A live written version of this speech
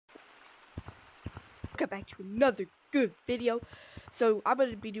welcome back to another good video. So I'm going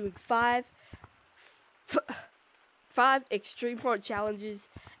to be doing five extreme hard challenges,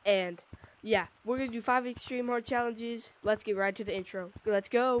 and yeah, we're going to do 5 extreme hard challenges. Let's get right to the intro. Let's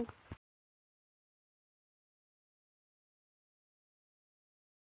go.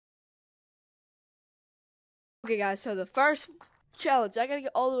 Okay guys, so the first challenge, I gotta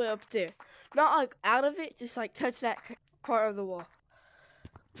get all the way up there. Not like out of it, just like touch that part of the wall.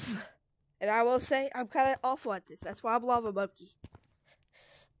 And I will say, I'm kind of awful at this. That's why I'm lava monkey.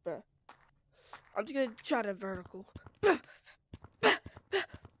 Bruh. I'm just gonna try to vertical.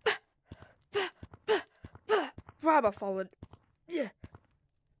 Why am I falling? Yeah.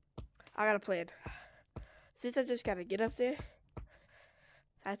 I got a plan. Since I just gotta get up there,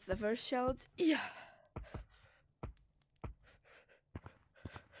 that's the first challenge. Yeah.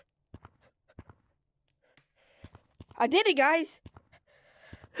 I did it, guys.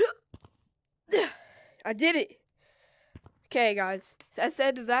 I did it. Okay, guys. So that's the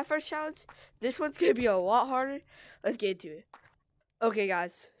end of that first challenge. This one's gonna be a lot harder. Let's get into it. Okay,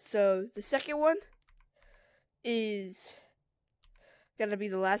 guys. So the second one is gonna be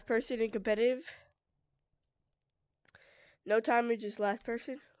the last person in competitive. No timer, just last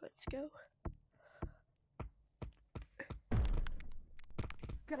person. Let's go.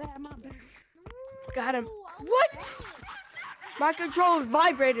 Got him. What? My controller's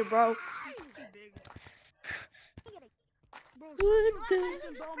vibrated, bro. What the?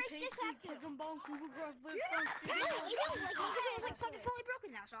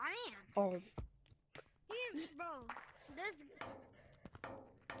 Oh.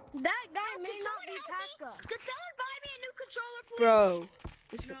 That guy may not be Pasca. Could someone buy me a new controller, please? Bro,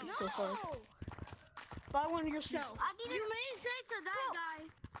 this is gonna be so hard. Buy one yourself. You may say to that guy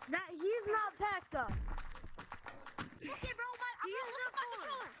that he's not Pasca. Look at bro, look at my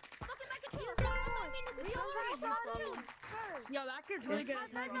controller. Look at my controller. Yo, that kid's really good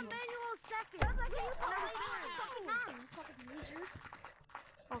at tagging. Manual second.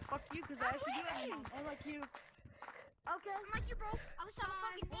 Oh, fuck you, because I actually do it. I like you. Okay. I'm like you, bro. I was trying to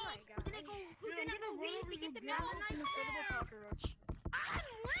fucking name. Who's gonna go leave to get the mail nice day? I'm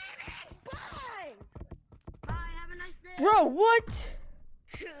winning! Bye! Bye, have a nice day. Bro, what?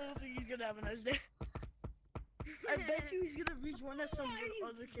 I don't think he's gonna have a nice day. I bet you he's gonna rejoin us some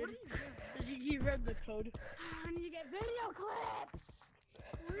other kid. Because he read the code. I need to get video clips!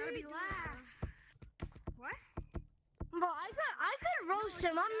 Gotta be last. What? Bro, I could roast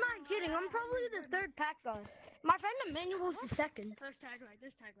him. I'm not kidding. I'm probably the third pack guy. My friend Emmanuel's the second. This tag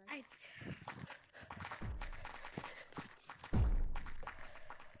right.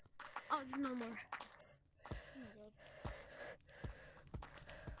 Oh, there's no more.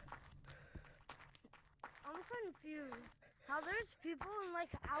 I'm confused. How there's people in like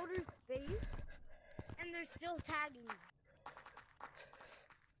outer space and they're still tagging me.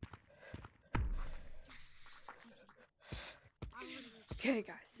 Okay,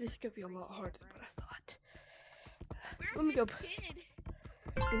 guys, this is gonna be a lot harder than what I thought. Let me go.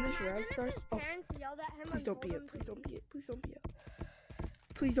 In this round first. Oh, please don't be it. Please don't be it. Please don't be it.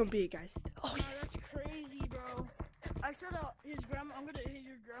 Please don't be it, guys. Oh, yes. That's crazy, bro. I said his grandma. I'm gonna hit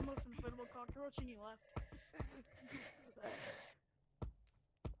your grandma with an inflatable cockroach, and he left.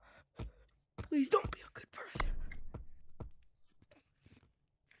 Please don't be a good person.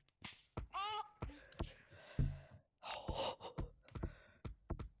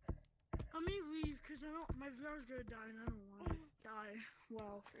 Let me leave, because my viewer's gonna die, and I don't want to die.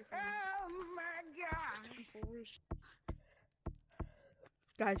 Wow. Oh my god.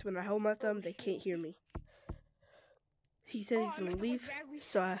 Guys, when I hold my thumb, they can't hear me. He said he's gonna leave,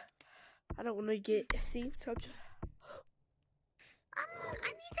 so I don't want to get seen. So I'm just... I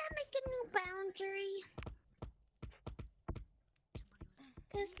need to make a new boundary.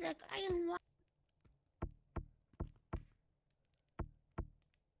 Cause look, I don't want.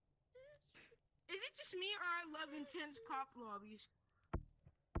 Is it just me or I love intense cop lobbies?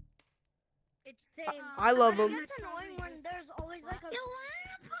 It's same. I love them. It's annoying when there's always like a... You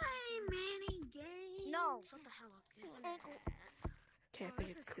wanna play mini games? No. Shut the hell up, kid. Okay, I think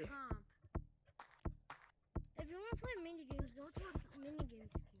it's clear. If you want to play mini games, go to a mini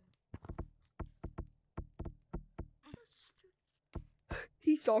games game.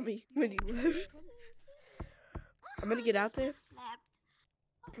 He saw me when he left. I'm gonna get out there.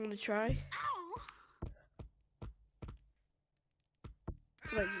 I'm gonna try. Ow!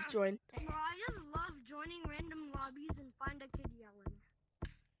 Somebody just joined. Bro, I just love joining random lobbies and find a kid yelling.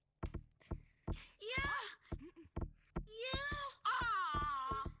 Yeah! Yeah!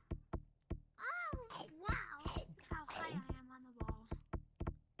 Ah! Oh, wow! Look how high I am on the wall.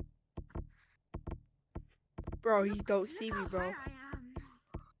 Bro, he don't see me, bro. I am.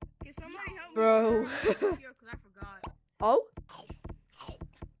 Can somebody help Bro. me? Lucio, because I forgot. Oh?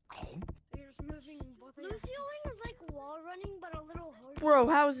 You're just moving both of your Lucioing is like wall running, but a little harder. Bro,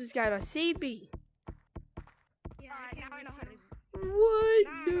 how is this guy not see me? Yeah, Alright, now I know how to. What?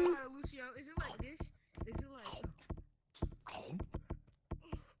 Now I No. know how to, Lucio. Is it like this? Is it like?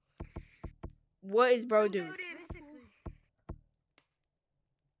 What is bro doing? Basically.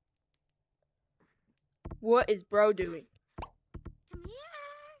 What is bro doing? Come here.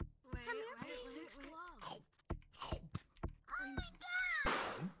 Wait, Come here, wait, please. wait, wait. Slow. Oh my god!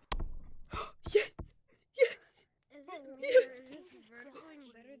 Yeah. Is it verticaling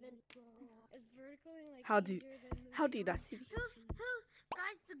better than is verticaling like How do easier than How do you not see me?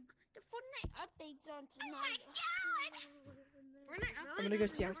 Guys, the Fortnite updates on tonight. Fortnite updates. I'm gonna go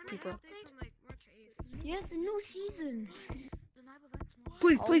see how Fortnite people. updates on like March 8th. Yes, a new season.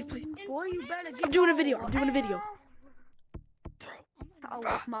 Please, please, please. boy, you better I'm get doing a video. I'm doing a video.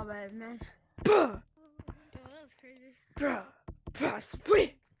 Oh, my bad, man. Bruh. Oh, that was crazy. Bruh. Bruh, I swear.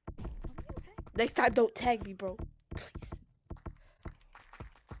 Next time, don't tag me, bro. Please.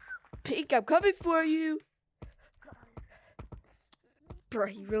 Pink, I'm coming for you. Bro,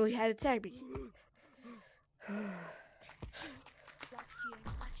 he really had to tag me.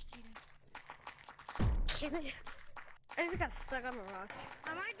 I just got stuck on a rock.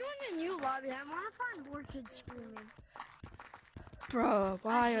 Am I doing a new lobby? I want to find more kids screaming. Bro,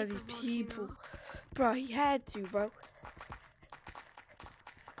 why I are hate these the people? volcano. Bro, he had to, bro.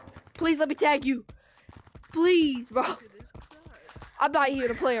 Please let me tag you. Please, bro. I'm not here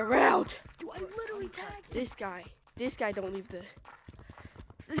to play around. Do I literally tag? This guy don't leave the.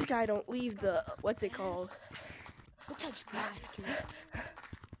 This guy don't leave the. What's it called? Go touch grass, kid.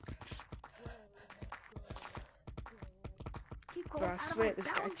 Keep going. Bro, I out of swear my this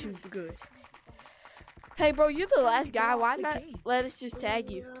guy boundary. too good. Hey, bro, you're the last guy. Why not let us just tag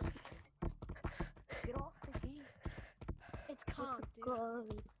you? Get off the game. It's calm, dude. You gotta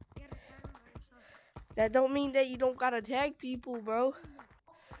tag them by yourself. That don't mean that you don't gotta tag people, bro. What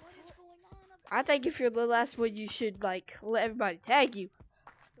is going on up I think if you're the last one, you should like let everybody tag you.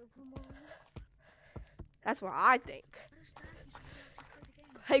 That's what I think.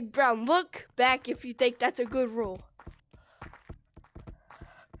 Hey, Brown, look back if you think that's a good rule.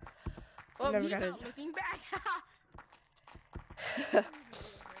 Well, Never he's got not his- looking back.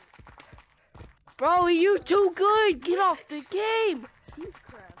 Bro, you too good. Get off the game. He's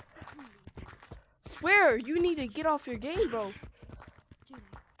crap. Swear, you need to get off your game, bro.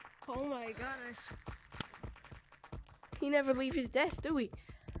 Oh my goodness. He never leave his desk, do he?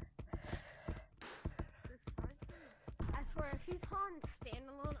 I swear, if he's on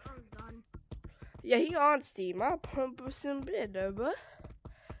standalone, I'm done. Yeah, he on Steam. I'll pump some better, bro.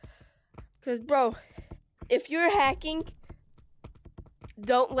 Cause, bro, if you're hacking,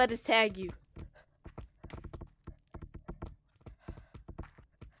 don't let us tag you.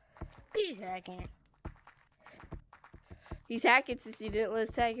 He's hacking. He's hacking since he didn't let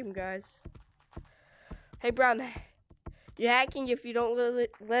us tag him, guys. Hey, Brown, you're hacking if you don't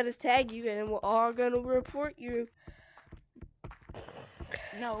let us tag you, and we're all gonna report you.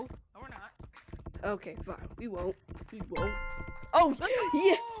 No, we're not. Okay, fine. We won't. We won't. Oh,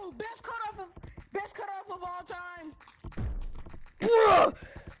 yeah. Oh, best cutoff of all time.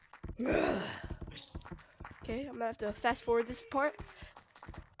 Okay, I'm gonna have to fast forward this part.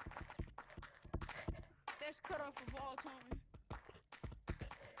 Best cutoff of all time.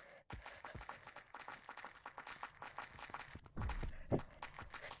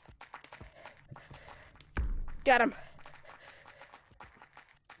 Got him.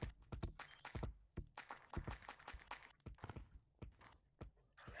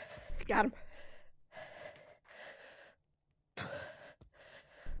 Got him.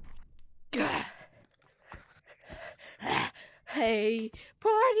 Hey,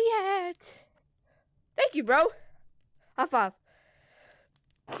 party hat. Thank you, bro. High five.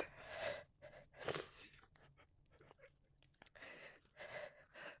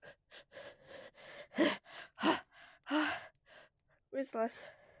 Where's the last?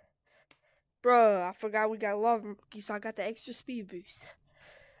 Bro, I forgot we got love monkey, so I got the extra speed boost.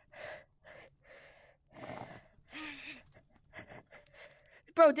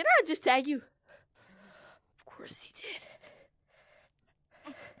 Bro, did I just tag you? Of course he did.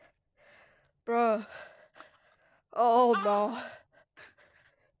 Bro. Oh no.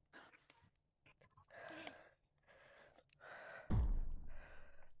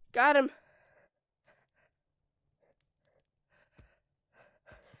 Got him.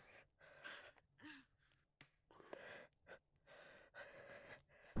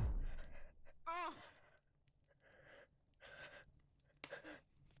 Oh,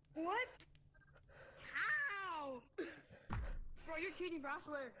 cheating, bro. I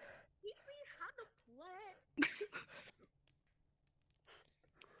swear. Teach me how to play.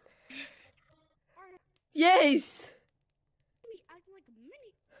 Yes. We acting like a mini.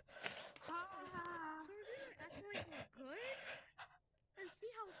 So we're gonna act like we're good and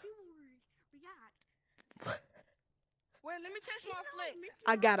see how people react. Wait, let me test my flick.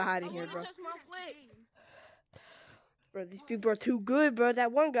 I gotta hide I in here, wanna bro. test my flick. Bro, these people are too good, bro.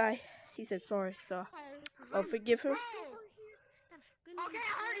 That one guy, he said sorry, so I'll forgive him. Okay,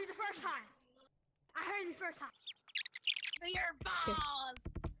 I heard you the first time. Your balls.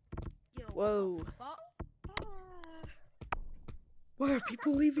 Whoa. Why are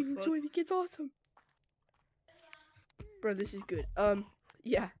people leaving and joining? It's awesome. Bro, this is good.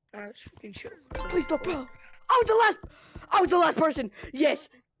 Yeah. Please don't, bro. I was the last person. Yes.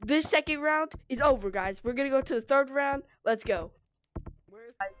 This second round is over, guys. We're gonna go to the third round. Let's go.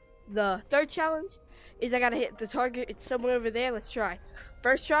 The third challenge is I gotta hit the target. It's somewhere over there. Let's try.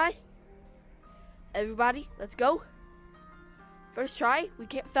 First try. Everybody, let's go. First try. We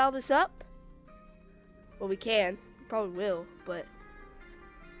can't foul this up. Well, we can. We probably will, but...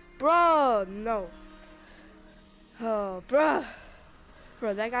 Bro, no. Oh, bro.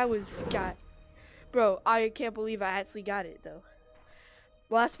 Bro, that guy got... Bro, I can't believe I actually got it, though.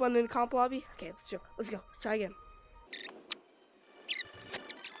 Last one in the comp lobby. Okay, let's go. Let's go. Let's try again.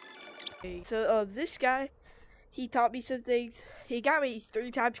 Okay, so, this guy, he taught me some things. He got me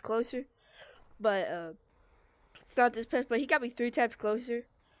 3 times closer. But, it's not this person, but he got me 3 times closer.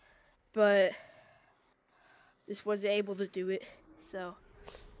 But, just wasn't able to do it. So,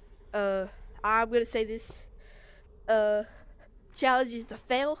 I'm gonna say this, challenge is to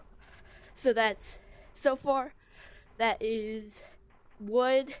fail. So that's, so far, that is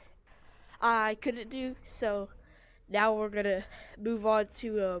what I couldn't do. So, now we're gonna move on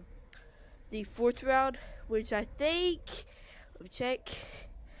to, the 4th round, which I think, let me check,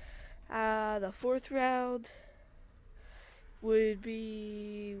 the 4th round would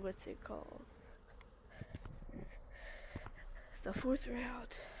be, what's it called? The 4th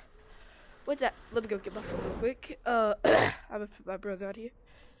round. What's that? Let me go get my phone real quick. I'm gonna put my brother out here.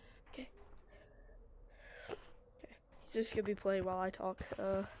 Okay. Okay. He's just gonna be playing while I talk.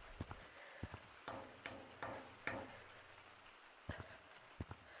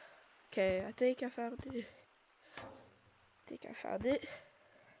 Okay, I think I found it.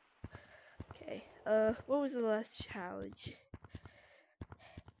 Okay, what was the last challenge?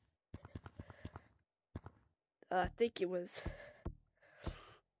 I think it was...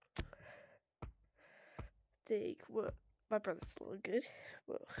 what, my brother's a little good.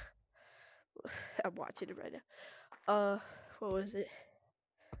 Well, I'm watching it right now. What was it?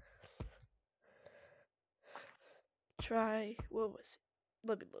 What was it?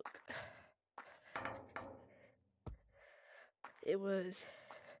 Let me look. It was...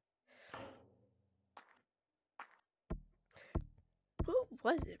 What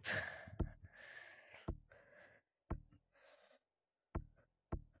was it?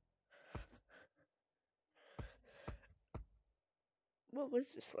 What was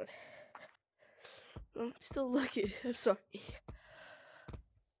this one? I'm still looking. I'm sorry.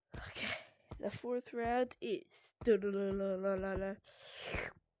 Okay. The 4th round is...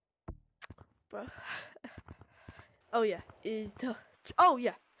 Oh yeah, is to... Oh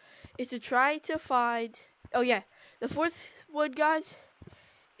yeah, is to try to find... Oh yeah, the 4th one, guys,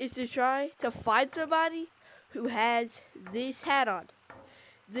 is to try to find somebody who has this hat on.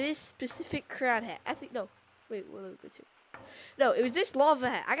 This specific crown hat. I think, no. Wait, what look at you? No, it was this lava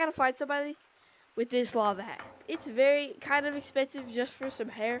hat. I gotta find somebody with this lava hat. It's very kind of expensive just for some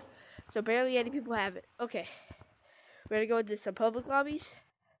hair, so barely any people have it. Okay, we're gonna go into some public lobbies,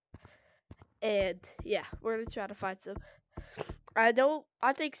 and yeah, we're gonna try to find some. I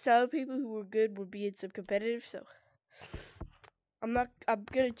think some people who were good would be in some competitive, so I'm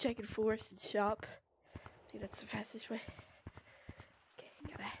gonna check in Forest and shop. I think that's the fastest way. Okay,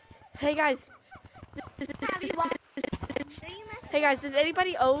 gotta ask. Hey guys. Hey guys, does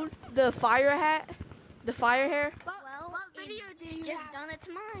anybody own the fire hat? The fire hair? Well, what video do you have? Done it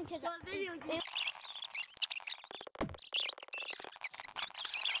to mine, because what video do you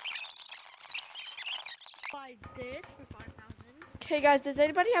Buy this for 5,000. Hey guys, does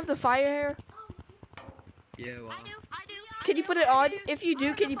anybody have the fire hair? Yeah, well. I do. Can you put it on? If you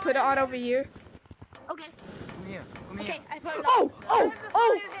do, can you put it on over here? Okay. Come here. Okay, I put it on.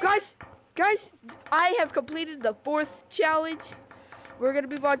 Oh, guys, I have completed the 4th challenge. We're gonna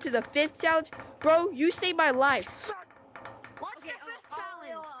move on to the 5th challenge. Bro, you saved my life. What's the 5th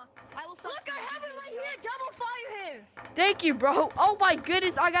challenge? Look, I have it right here. Double fire hair. Thank you, bro. Oh my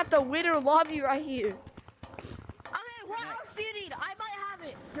goodness, I got the winner lobby right here. Okay, what else do you need? I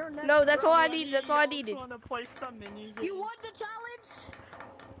No, that's all I Bro, needed. That's all I else needed. wanna play some mini You games. won the challenge?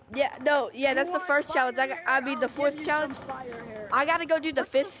 Yeah, no, yeah, that's You the want first challenge. fire hair? I mean, the I'll fourth give you challenge. some fire hair. I gotta go do the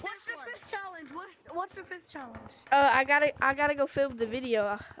fifth. What's the fifth challenge? What's the fifth challenge? I gotta go film the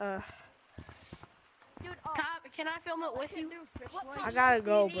video. Dude, Can I film it with you? I gotta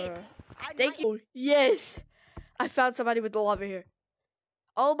go, bro. Thank you. Yes, I found somebody with the lava here.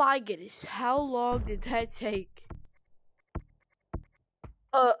 Oh my goodness, how long did that take?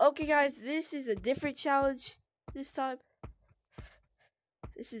 Okay, guys, this is a different challenge this time.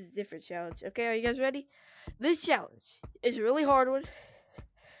 This is a different challenge. Okay, are you guys ready? This challenge is a really hard one.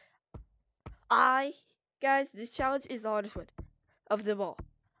 Guys, this challenge is the hardest one of them all.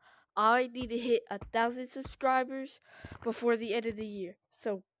 I need to hit 1,000 subscribers before the end of the year.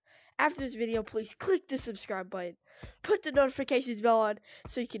 So, after this video, please click the subscribe button. Put the notifications bell on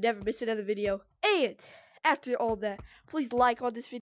so you can never miss another video. And, after all that, please like on this video.